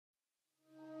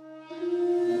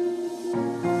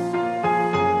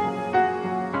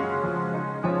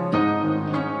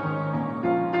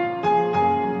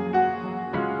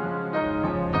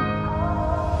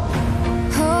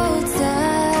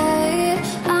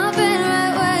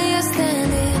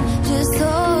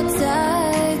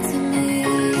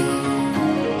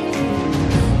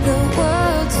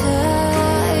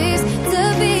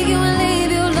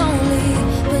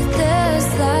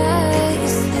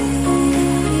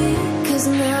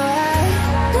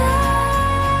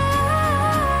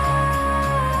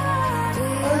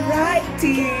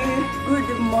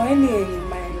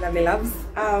my loves.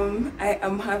 I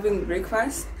am having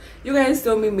breakfast. You guys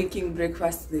saw me making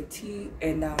breakfast, the tea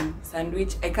and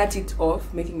sandwich. I cut it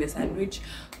off making the sandwich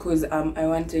because I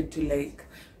wanted to like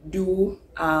do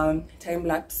time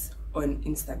lapse on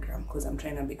Instagram because I'm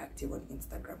trying to be active on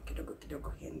Instagram.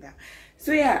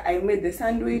 So yeah, I made the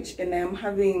sandwich and I'm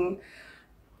having,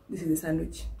 this is the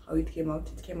sandwich, how it came out.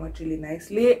 It came out really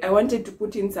nicely. I wanted to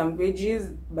put in some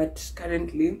veggies, but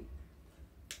currently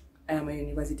I am a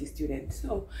university student,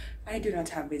 so I do not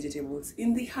have vegetables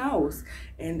in the house.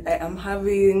 And I am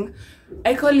having,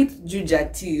 I call it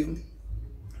Juja tea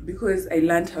because I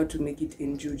learned how to make it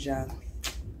in Juja.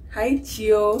 Hi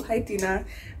Chio, hi Tina.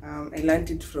 I learned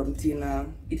it from Tina.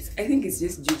 I think it's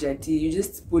just Juja tea. You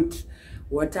just put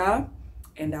water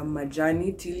and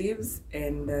majani tea leaves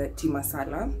and tea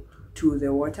masala to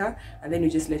the water, and then you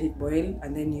just let it boil,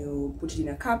 and then you put it in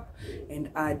a cup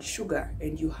and add sugar,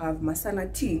 and you have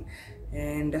masala tea.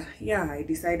 And yeah, I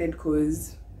decided,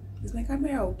 because is my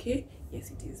camera okay?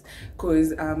 Yes, it is,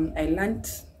 because I learned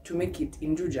to make it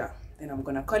in Juja, and I'm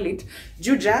gonna call it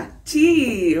Juja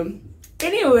tea.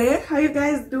 Anyway, how you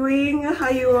guys doing? How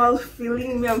you all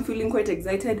feeling? Me, I'm feeling quite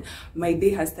excited. My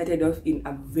day has started off in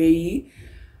a very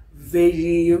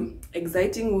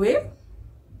exciting way,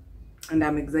 and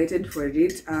I'm excited for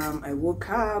it. I woke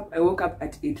up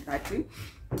at 8:30.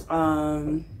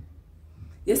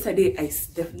 Yesterday,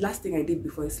 the last thing I did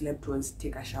before I slept was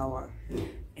take a shower,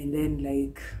 and then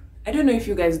like, I don't know if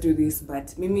you guys do this,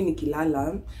 but mimi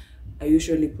nikilala, I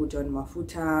usually put on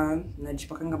mafuta,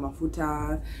 najipakanga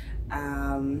mafuta,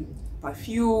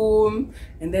 perfume,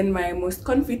 and then my most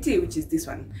comfy, which is this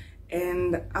one.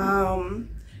 And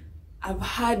I've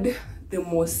had the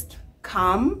most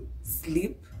calm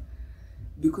sleep,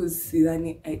 because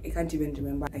I can't even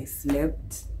remember I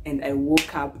slept and I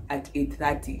woke up at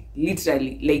 8:30,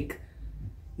 literally. Like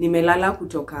nimelala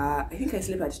kutoka, I think I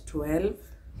slept at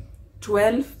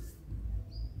 12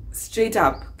 straight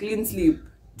up, clean sleep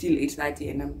till 8:30,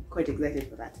 and I'm quite excited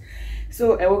for that.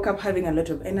 So I woke up having a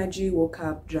lot of energy, woke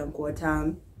up, drank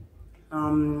water.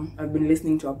 I've been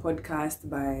listening to a podcast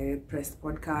by Pressed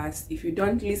Podcast. If you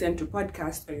don't listen to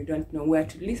podcasts, or you don't know where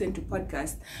to listen to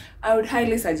podcasts, I would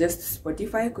highly suggest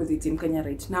Spotify, because it's in Kenya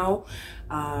right now.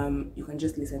 You can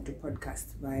just listen to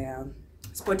podcasts via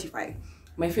Spotify.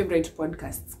 My favorite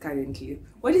podcasts currently.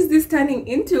 What is this turning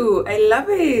into? I love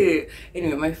it.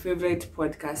 Anyway, my favorite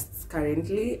podcasts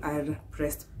currently are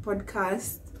Pressed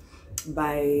Podcast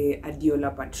by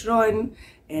Adiola Patron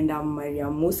and Maria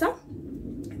Musa.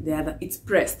 It's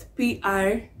Pressed, Pressed,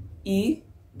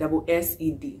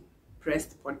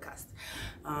 Pressed Podcast.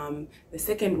 The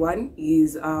second one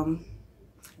is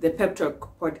the Pep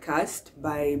Talk Podcast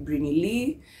by Brini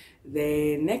Lee.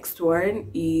 The next one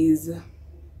is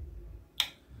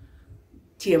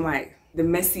TMI, The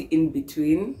Messy In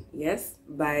Between, yes,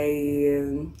 by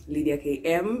Lydia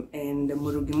KM and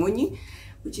Murugi Munyi,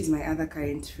 which is my other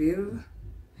current fave.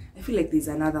 I feel like there's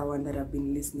another one that I've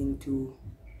been listening to.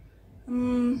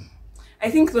 I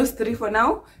think those three for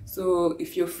now. So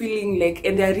if you're feeling like,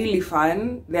 and they're really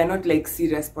fun, they're not like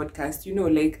serious podcasts, you know,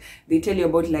 like they tell you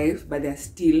about life, but they're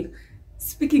still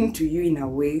speaking to you in a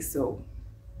way. So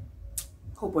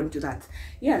hop on to that.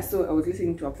 Yeah, so I was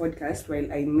listening to a podcast while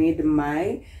I made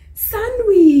my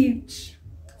sandwich.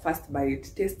 First bite,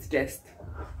 test.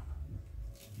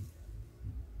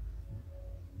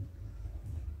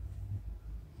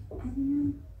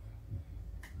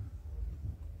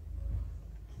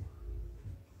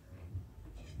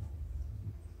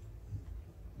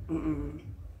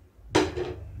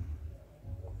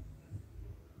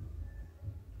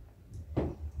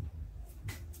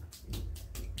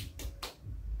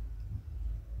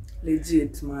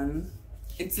 Legit, man,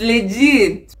 it's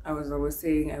legit. I was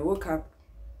saying, I woke up,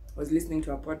 was listening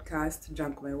to a podcast,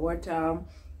 drank my water.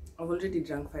 I've already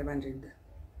drank 500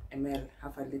 ml,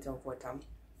 half a liter of water,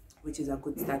 which is a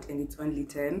good start, and it's only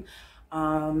 10.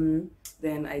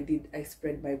 Then I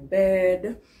spread my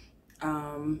bed.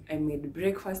 I made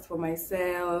breakfast for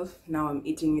myself. Now I'm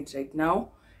eating it right now.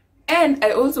 And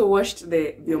I also washed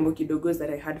the vyombo kidogos that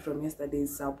I had from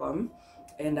yesterday's supper.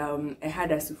 And I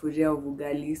had a sufuria of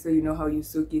ugali. So you know how you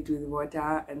soak it with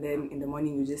water, and then in the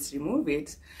morning you just remove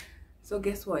it. So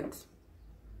guess what?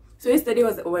 So yesterday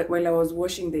while I was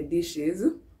washing the dishes,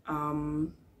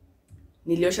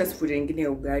 niliosha sufuria ingine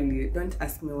ya ugali. Don't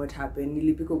ask me what happened.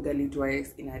 Nilipika ugali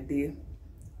twice in a day.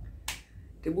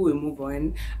 Tebu, we move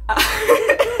on.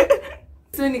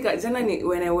 So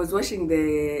when I was washing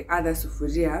the other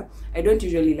sufuria, I don't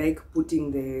usually like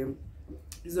putting the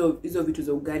hizo vitu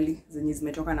za ugali zenye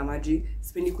zimetoka na maji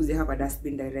sipendi kuziweka kwa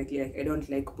dustbin directly. Like, I don't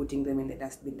like putting them in the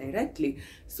dustbin directly,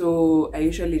 so I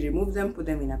usually remove them, put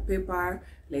them in a paper,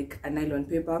 like a nylon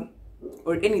paper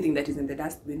or anything that is in the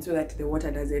dustbin, so that the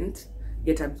water doesn't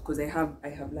get up, because I have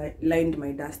lined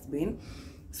my dustbin,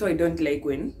 so I don't like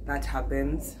when that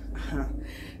happens.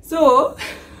 So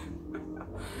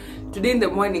today in the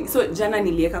morning, so jana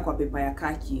nilieka kwa paper ya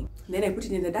khaki, then I put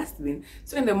it in the dustbin.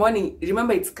 So in the morning,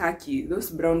 remember it's khaki,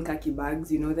 those brown khaki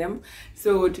bags, you know them.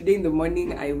 So today in the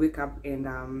morning I wake up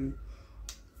and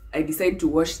I decide to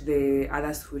wash the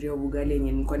other sufuria of ugali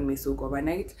yenye nilikuwa nimesoak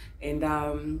overnight, and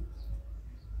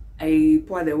I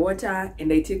pour the water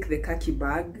and I take the khaki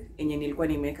bag yenye nilikuwa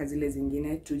nimeweka zile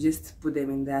zingine to just put them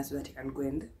in there so that I can go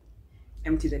and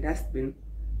empty the dustbin.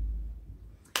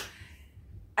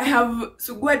 I have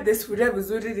suguat the sufuria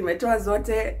vizuri, nimetoa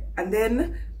zote, and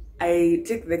then I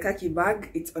take the khaki bag,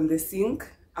 it's on the sink,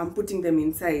 I'm putting them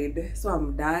inside, so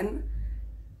I'm done.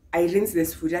 I rinse the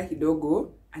sufuria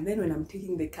kidogo, and then when I'm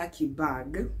taking the khaki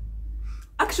bag,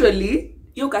 actually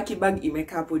your khaki bag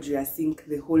imekaa hapo juu ya sink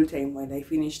the whole time when I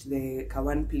finished the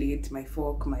kawan plate, my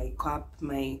fork, my cup,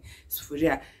 my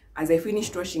sufuria. As I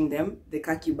finished washing them, the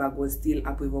khaki bag was still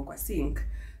hapo hivyo kwa sink.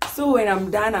 So when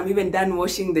I'm done, I'm even done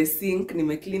washing the sink,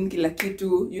 nime clean kila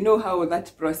kitu. You know how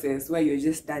that process where you're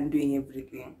just done doing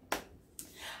everything.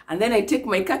 And then I take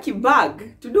my khaki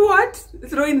bag to do what?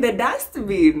 Throw in the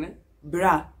dustbin.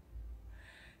 Bruh.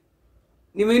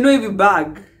 Nimeinua hivi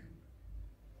bag.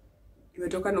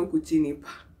 Imetoka na huku chini pa.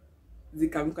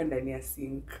 Zikamka ndani ya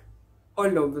sink.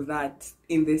 All of that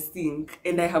in the sink.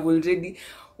 And I have already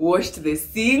washed the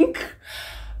sink.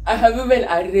 I have even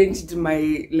arranged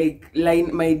my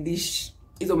my dish,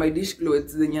 my dish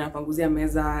clothes, zenye napanguzia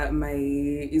meza, my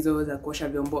hizo za kuosha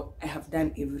vyombo. I have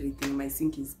done everything. My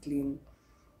sink is clean.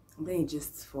 And then it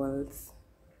just falls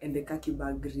and the khaki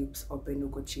bag rips open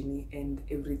uko chini and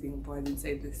everything poured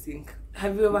inside the sink.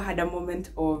 Have you ever had a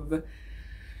moment of,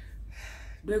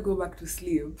 do I go back to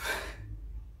sleep?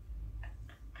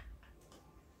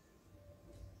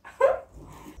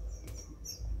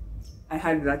 I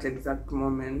had that exact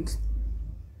moment.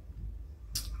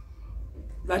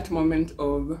 That moment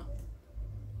of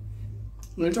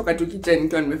nilitoka tu kitchen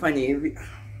nikiwa nimefanya hivi.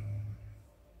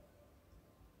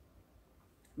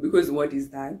 Because what is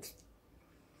that?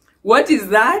 What is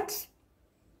that?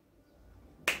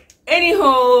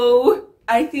 Anyhow,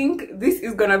 I think this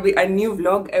is gonna be a new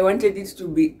vlog. I wanted it to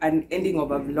be an ending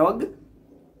of a vlog,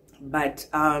 but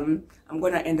I'm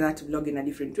gonna end that vlog in a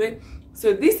different way.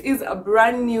 So this is a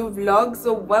brand new vlog,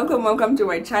 so welcome to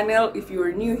my channel. If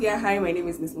you're new here, hi, my name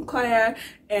is Miss Mukoya,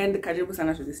 and karibu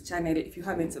sana to this channel. If you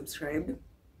haven't subscribed,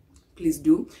 please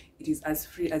do. It is as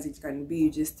free as it can be.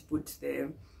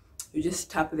 You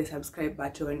just tap the subscribe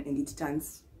button and it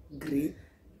turns gray.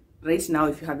 Right now,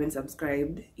 if you haven't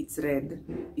subscribed, it's red.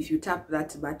 If you tap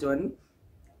that button,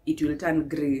 it will turn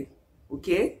gray.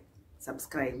 Okay,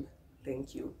 subscribe.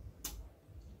 Thank you.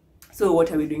 So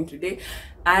what are we doing today?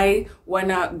 I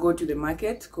wanna go to the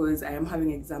market because I am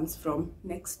having exams from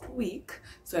next week,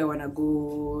 so I wanna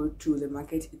go to the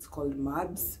market. It's called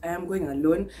Mabs. I am going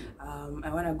alone. I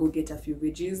wanna go get a few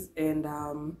veggies and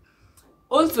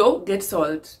also get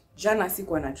salt. Jana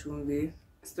sikuwa na chumvi.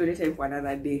 Story time for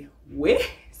another day.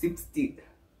 60.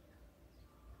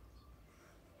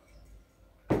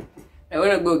 I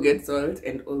wanna go get salt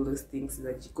and all those things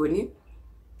that jikoni,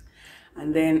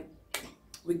 and then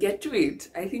we get to it.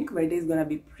 I think my day is gonna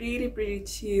be pretty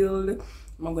chilled.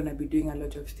 I'm gonna be doing a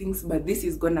lot of things, but this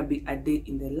is gonna be a day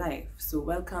in the life. So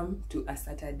welcome to a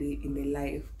Saturday in the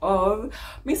life of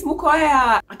Miss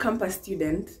Mukoya, a campus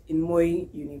student in Moi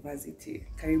University.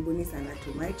 Karibuni sana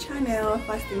to my channel.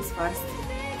 First things first,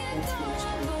 let's finish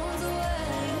breakfast.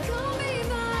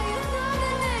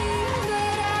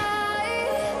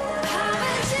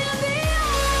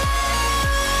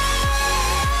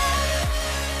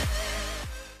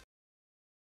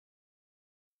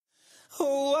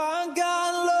 Oh, I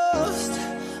got lost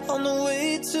on the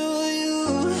way to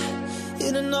you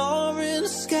in an orange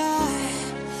sky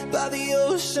by the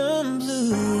ocean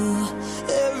blue.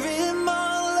 Every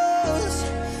mile lost,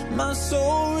 my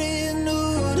soul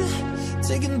renewed,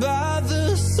 taken by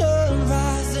the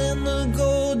sunrise and the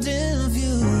golden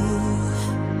view.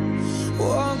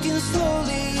 Walking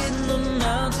slowly in the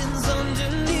mountains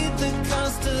underneath the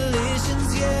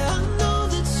constellations. Yeah, I know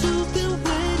that you've been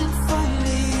waiting for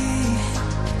me.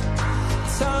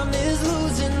 Time is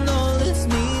losing all its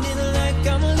meaning, like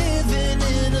I'm living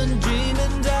in a dream,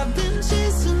 and I've been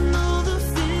chasing all the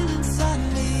feelings I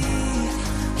need.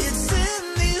 It's in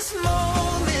these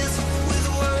moments with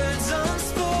words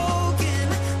unspoken,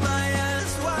 my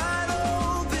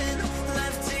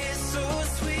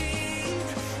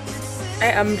I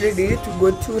am ready to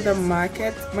go to the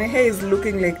market. My hair is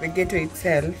looking like the ghetto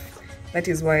itself. That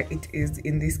is why it is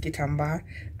in this kitamba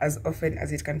as often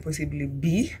as it can possibly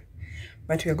be.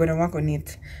 But we are gonna work on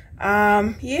it.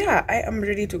 Yeah, I am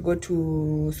ready to go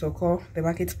to Soko, the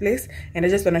marketplace, and I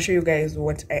just want to show you guys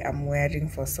what I am wearing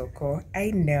for Soko.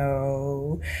 I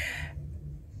know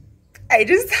I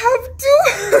just have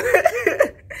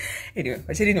to. Anyway,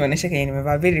 but I didn't want to shake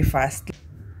it very fast.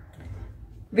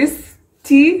 This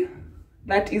tee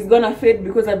that is gonna fade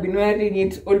because I've been wearing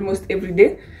it almost every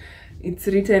day. It's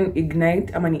written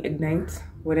Ignite, Amani Ignite,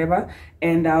 whatever.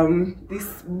 And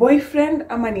this boyfriend,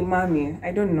 Amani Mami,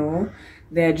 I don't know.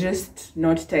 They're just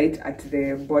not tight at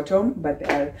the bottom, but they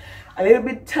are a little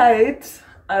bit tight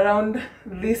around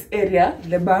this area,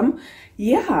 the bum.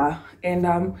 Yeah,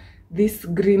 and this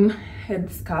green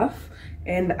headscarf.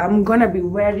 And I'm gonna be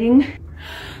wearing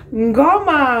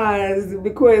ngomas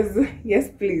because yes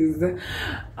please,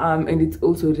 and it's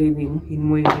also raining in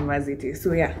Moi University.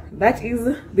 So yeah, that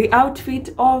is the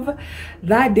outfit of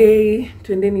that day.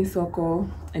 Twendeni Soko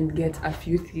and get a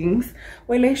few things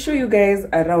while I show you guys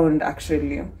around.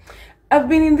 Actually, I've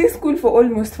been in this school for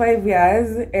almost 5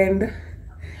 years, and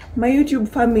my YouTube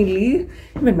family,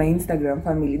 even my Instagram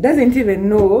family, doesn't even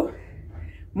know.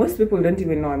 Most people don't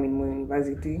even know I'm in Moi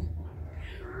University.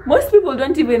 Most people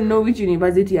don't even know which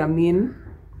university I'm in.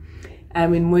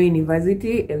 I'm in Moi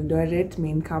University, Eldoret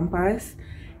main campus.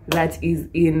 That is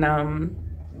in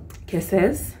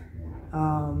Keses.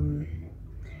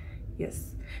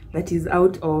 Yes, that is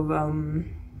out of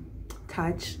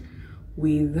touch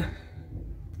with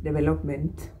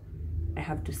development, I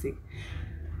have to say.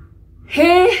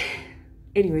 Hey,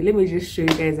 anyway, let me just show you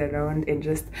guys around and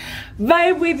just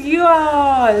vibe with you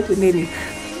all.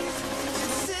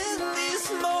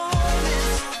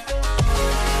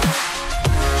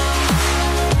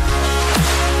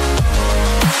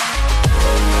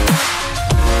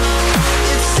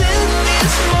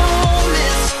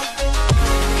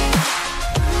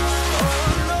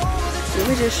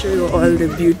 Show you all the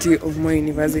beauty of Moi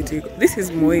University. This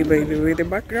is Moi, by the way. The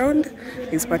background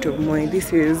is part of Moi.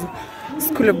 This is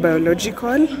School of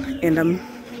Biological, and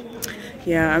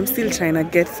yeah, I'm still trying to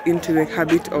get into the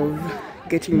habit of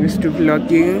getting used to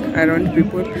vlogging around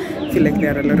people. I feel like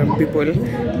there are a lot of people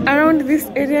around this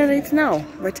area right now.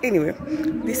 But anyway,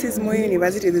 this is Moi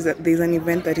University. There's an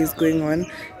event that is going on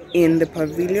in the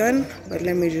pavilion, but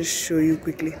let me just show you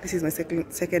quickly. This is my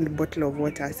second bottle of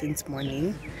water since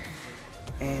morning.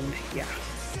 And yeah,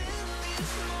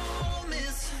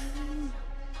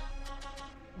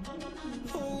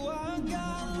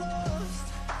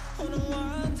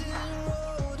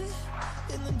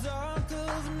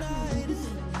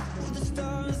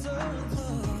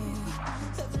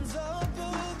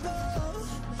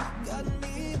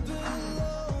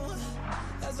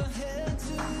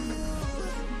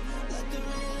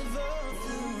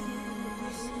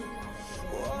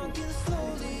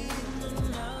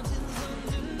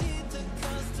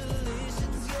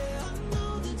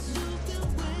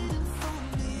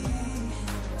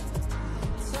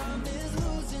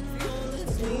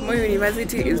 Moi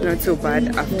University is not so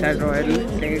bad after all.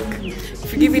 Like,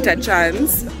 if you give it a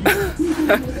chance,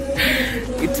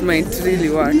 it might really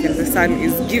work. And the sun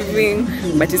is giving,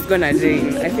 but it's gonna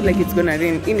rain. I feel like it's gonna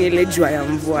rain in ile jua ya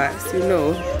mvua. You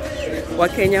know,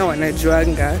 Wakenya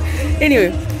wanajuanga.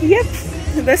 Anyway, yep,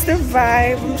 that's the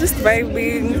vibe. I'm just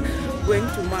vibing, going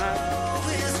to mark.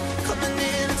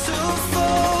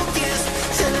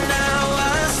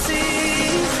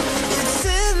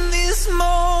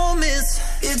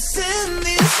 It's in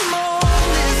this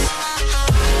moment.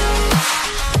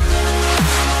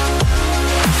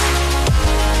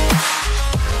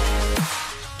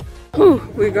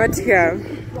 We got here,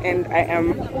 and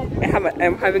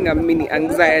I'm having a mini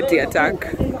anxiety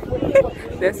attack.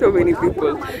 There's so many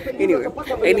people. Anyway,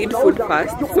 I need food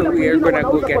fast, so we are gonna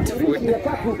go get food.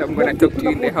 So I'm gonna talk to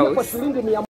you in the house.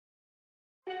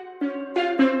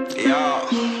 Yeah.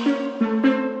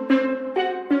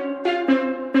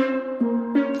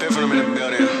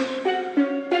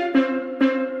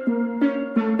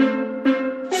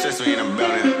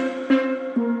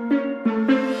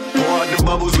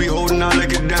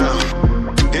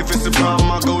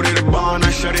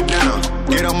 Shut it down.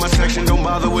 Get on my section, don't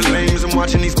bother with lames. I'm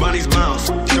watching these bunnies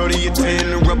bounce. Shorty your 10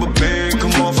 and rubber band,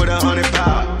 come on for the 100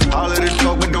 pound. All of this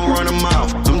talk, but don't run a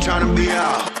mouth. I'm trying to be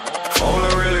out. All I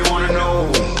really wanna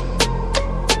know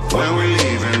when we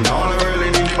leaving. All I really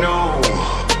need to know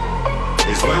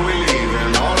is when we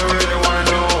leaving. All I really wanna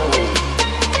know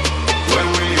when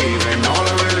we leaving. All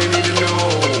I really need to know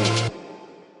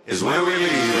is when we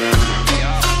leaving.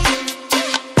 Yeah.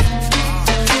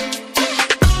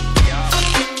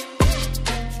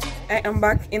 am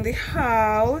back in the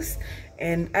house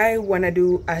and I want to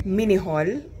do a mini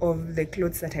haul of the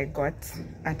clothes that I got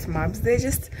at Mabs. They're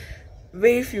just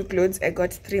very few clothes. I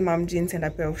got 3 mom jeans and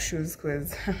a pair of shoes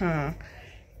because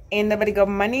ain't nobody got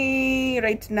money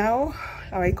right now.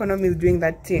 Our economy is doing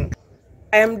that thing.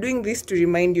 I am doing this to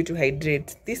remind you to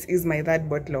hydrate. This is my 3rd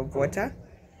bottle of water.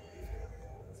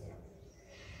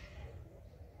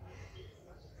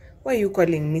 Why are you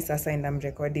calling me, Sasa, and I'm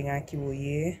recording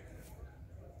Akiwoye?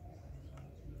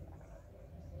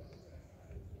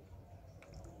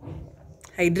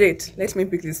 Hydrate. Let me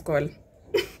pick this call.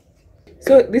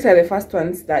 So these are the first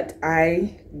ones that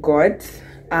I got.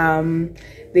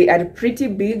 They are pretty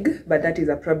big, but that is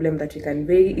a problem that we can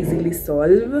very easily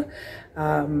solve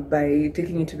by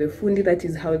taking it to the fundi. That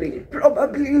is how they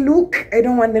probably look. I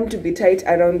don't want them to be tight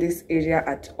around this area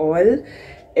at all.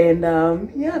 And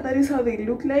yeah, that is how they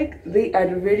look like. They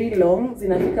are very long.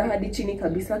 Zinafika hadi chini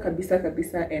kabisa kabisa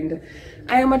kabisa. And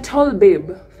I am a tall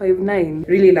babe, 5'9".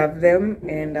 Really love them.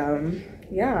 And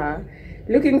yeah,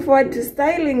 looking forward to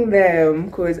styling them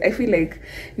because I feel like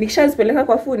nikisha's peleka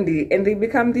kwa fundi and they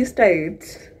become this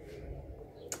tight.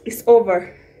 It's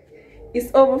over.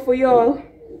 It's over for y'all.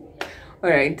 All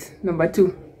right, number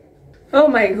 2. Oh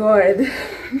my god.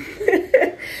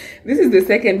 This is the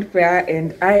 2nd pair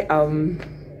and I am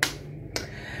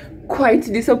quite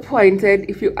disappointed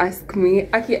if you ask me.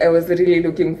 Actually, I was really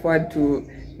looking forward to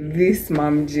these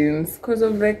mom jeans because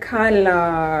of the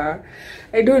color.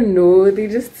 I don't know, they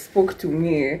just spoke to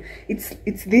me. It's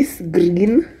this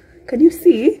green. Can you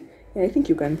see? Yeah, I think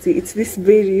you can see. It's this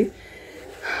very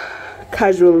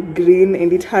casual green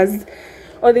and it has,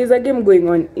 oh, there's a game going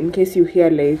on in case you hear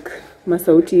like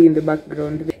Masauti in the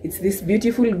background. It's this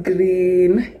beautiful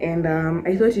green and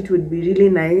I thought it would be really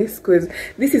nice because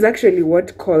this is actually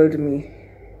what called me.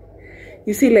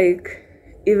 You see, like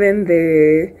even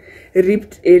the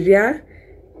ripped area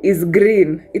is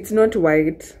green, it's not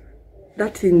white.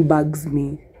 That thing bugs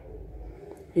me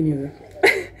anyway.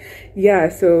 Yeah,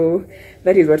 so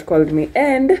that is what called me.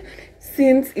 And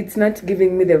since it's not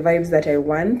giving me the vibes that I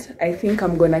want, I think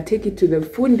I'm gonna take it to the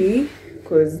fundi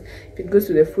because if it goes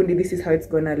to the fundi, this is how it's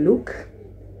gonna look.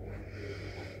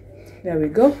 There we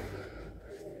go.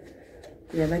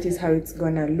 Yeah, that is how it's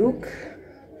gonna look.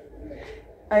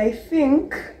 I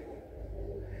think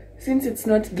since it's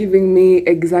not giving me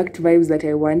exact vibes that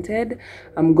I wanted,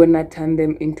 I'm gonna turn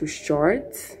them into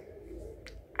shorts.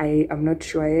 I am not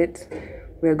sure yet.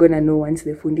 We're gonna know once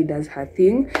the fundi does her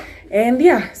thing. And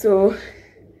yeah, so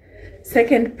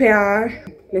 2nd pair.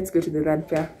 Let's go to the 3rd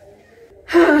pair.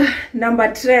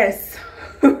 Number 3.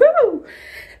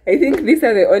 I think these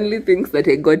are the only things that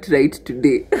I got right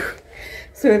today.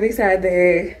 So these are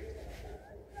the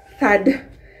 3rd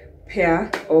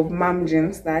pair of mom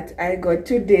jeans that I got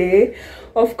today.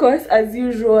 Of course, as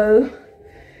usual,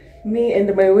 me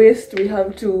and my waist, we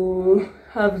have to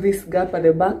have this gap at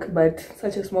the back, but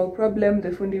such a small problem.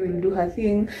 The fundi will do her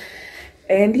thing.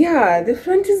 And yeah, the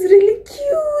front is really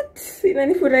cute.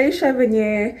 Inanifurahisha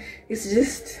venye it's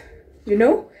just, you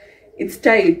know, it's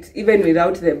tight even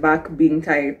without the back being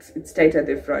tight. It's tight at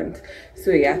the front.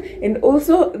 So yeah, and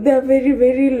also they're very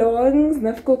very long.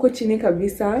 Zinafika huko chini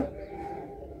kabisa.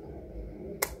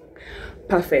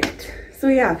 Perfect. So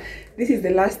yeah, this is the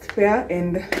last pair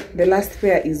and the last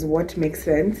pair is what makes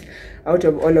sense out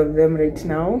of all of them right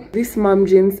now. These mom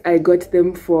jeans, I got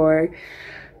them for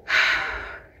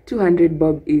 200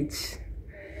 bob each.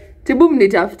 Tibum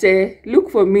nitafte, look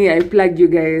for me, I plug you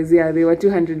guys. Yeah, they were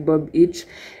 200 bob each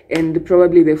and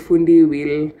probably the fundi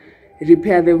will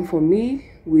repair them for me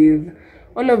with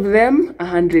all of them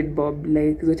 100 bob,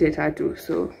 like zote tatu.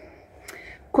 So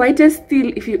quite a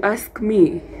steal if you ask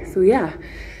me. So yeah,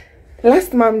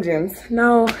 last mom jeans.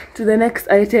 Now to the next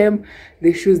item,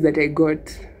 the shoes that I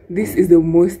got. This is the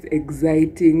most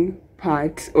exciting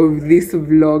part of this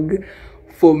vlog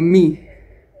for me.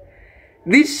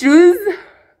 These shoes,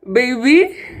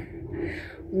 baby,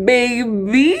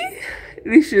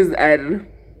 these shoes are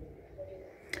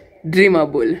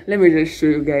dreamable. Let me just show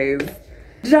you guys.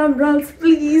 Drum rolls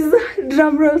please,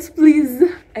 drum rolls please.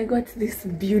 I got this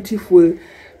beautiful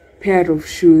pair of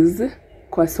shoes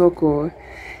kwa soko,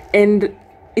 and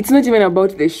it's not even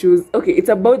about the shoes. Okay, it's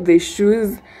about the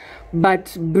shoes,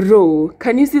 but bro,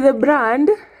 can you see the brand?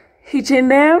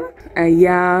 H&M?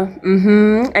 Yeah,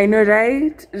 I know,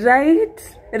 right?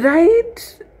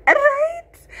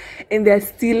 And they're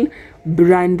still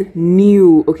brand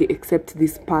new. Okay, except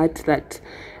this part that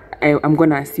I'm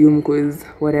gonna assume because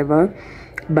whatever,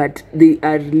 but they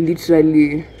are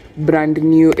literally brand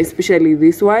new, especially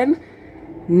this one.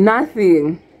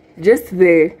 Nothing, just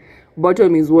the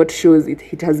bottom is what shows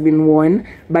it has been worn,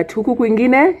 but huku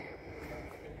kwingine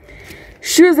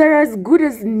Shoes are as good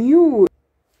as new.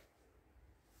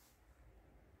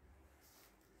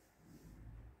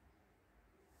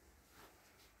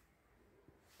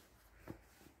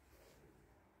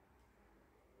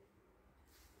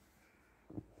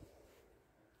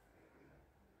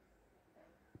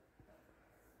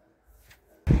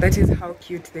 That is how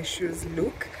cute the shoes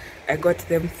look. I got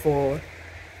them for,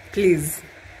 please,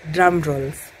 drum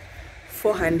rolls,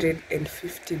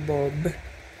 450 bob.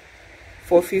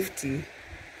 450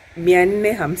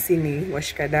 450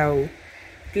 washikadau,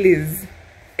 please.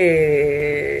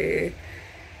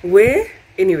 Where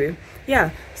anyway,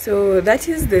 yeah, so that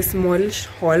is the small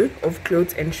haul of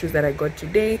clothes and shoes that I got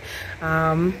today.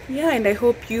 Yeah, and I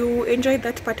hope you enjoyed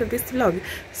that part of this vlog.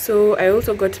 So I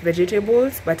also got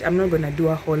vegetables, but I'm not gonna do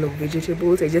a haul of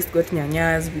vegetables. I just got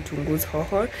nyanyas, vitungus,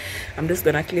 hoho. I'm just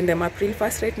gonna clean them up real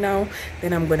fast right now.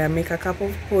 Then I'm gonna make a cup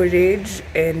of porridge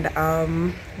and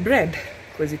bread,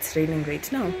 because it's raining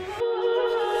right now.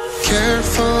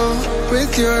 Careful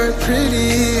with your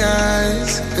pretty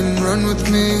eyes and run with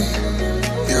me,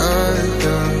 yeah.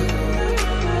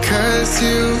 Cause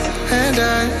you and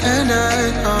I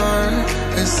are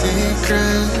a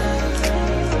secret.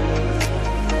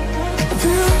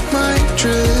 Feel my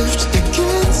drift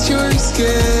against your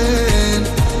skin.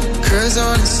 Cause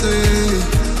honestly,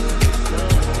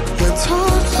 let's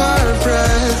hold our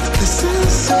breath. This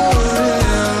is so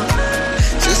real.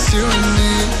 Just you and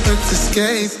me, let's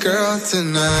escape, girl,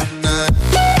 tonight.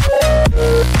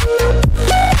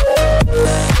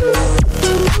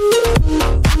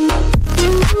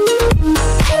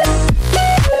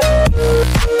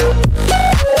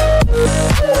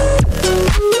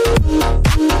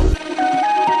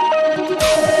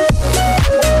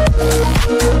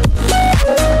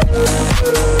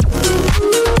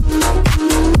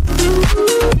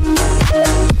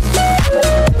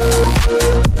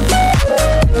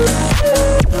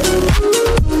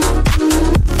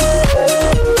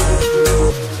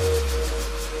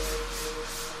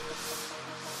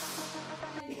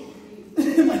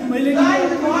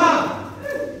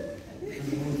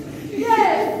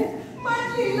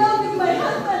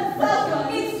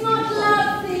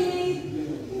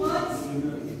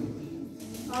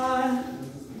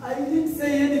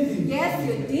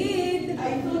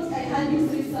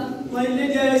 My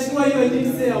lady, I assure you I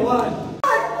didn't say a word.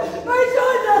 My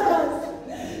shoulders!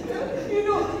 You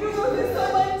know, the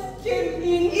servant came in.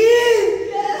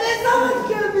 The servant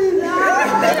came in.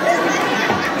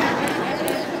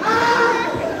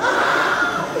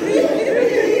 He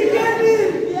came in.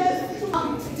 Yes.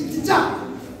 Teacher,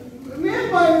 me and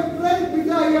my friend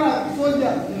Peter here,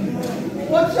 soldier.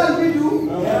 What shall we do?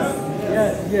 Yes.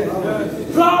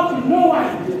 Rob no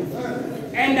one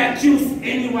and accuse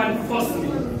anyone falsely.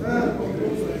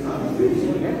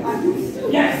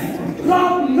 Yes,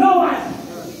 rob no one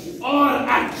or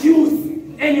accuse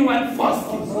anyone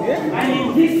falsely. And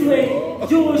in this way,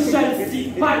 you shall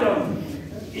seek pardon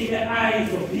in the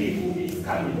eyes of he who is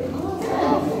coming.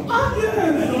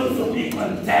 And also be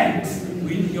content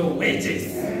with your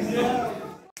wages.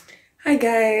 Hi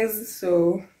guys,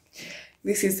 so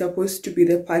this is supposed to be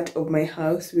the part of my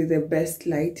house with the best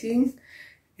lighting,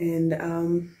 and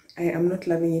I am not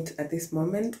loving it at this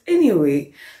moment.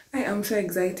 Anyway, I am so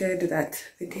excited that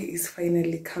the day is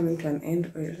finally coming to an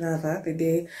end, or rather the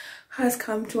day has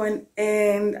come to an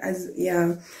end. As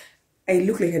yeah, I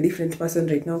look like a different person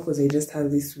right now because I just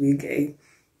have this wig. I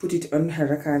put it on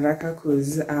haraka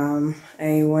because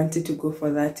I wanted to go for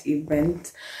that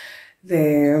event,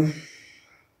 the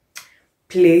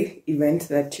play event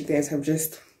that you guys have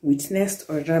just witnessed,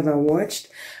 or rather watched.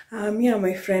 Yeah,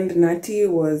 my friend Nati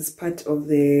was part of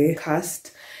the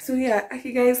cast. So yeah,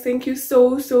 okay guys, thank you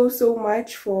so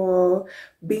much for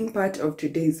being part of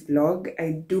today's vlog.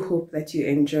 I do hope that you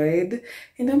enjoyed,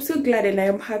 and I'm so glad and I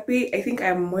am happy. I think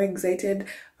I'm more excited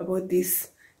about these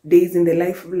days in the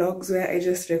life vlogs where I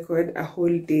just record a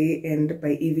whole day and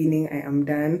by evening I am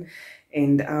done.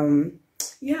 And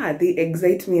yeah, they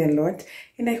excite me a lot,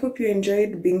 and I hope you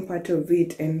enjoyed being part of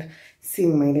it and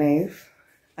seeing my life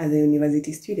as a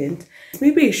university student.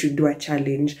 Maybe I should do a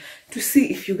challenge to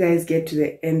see if you guys get to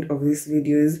the end of these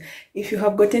videos. If you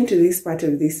have gotten to this part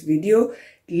of this video,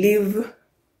 leave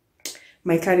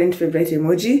my current favorite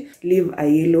emoji, leave a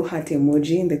yellow heart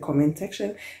emoji in the comment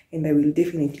section, and I will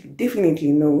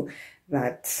definitely know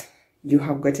that you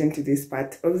have gotten to this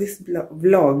part of this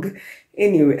vlog.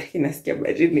 Anyway,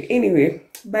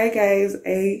 bye guys,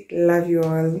 I love you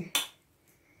all.